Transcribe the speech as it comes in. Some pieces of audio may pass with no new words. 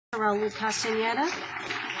Raul Castaneda.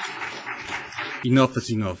 Enough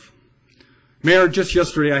is enough. Mayor, just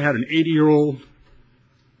yesterday I had an 80-year-old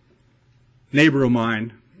neighbor of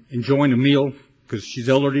mine enjoying a meal because she's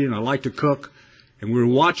elderly and I like to cook, and we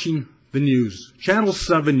were watching the news, Channel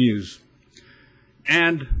 7 News,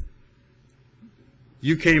 and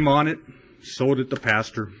you came on it, so did the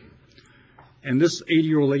pastor, and this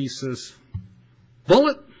 80-year-old lady says,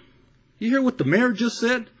 "Bullet, you hear what the mayor just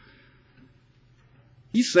said?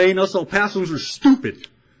 He's saying us El Pasans are stupid,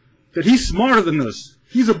 that he's smarter than us.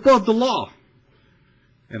 He's above the law."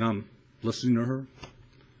 And I'm listening to her.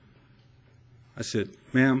 I said,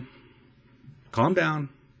 "Ma'am, calm down,"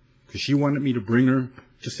 because she wanted me to bring her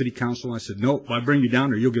to city council. I said, "No, if I bring you down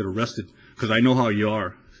there, you'll get arrested, because I know how you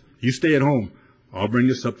are. You stay at home. I'll bring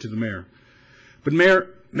this up to the mayor." But Mayor,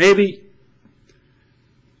 maybe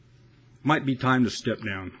might be time to step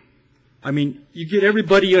down. I mean, you get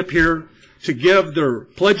everybody up here to give their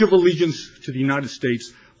Pledge of Allegiance to the United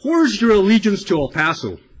States. Where's your allegiance to El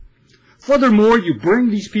Paso? Furthermore, you bring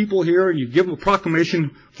these people here and you give them a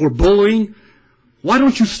proclamation for bullying. Why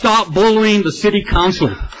don't you stop bullying the city council?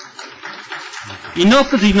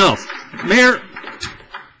 Enough is enough. Mayor,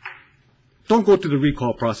 don't go through the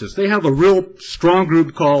recall process. They have a real strong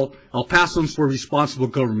group called El Pasans for Responsible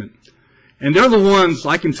Government. And they're the ones,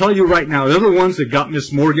 I can tell you right now, they're the ones that got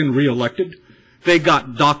Miss Morgan reelected. They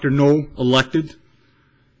got Dr. No elected,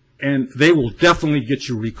 and they will definitely get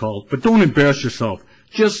you recalled. But don't embarrass yourself.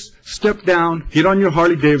 Just step down, get on your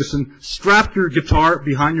Harley-Davidson, strap your guitar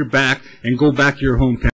behind your back, and go back to your hometown.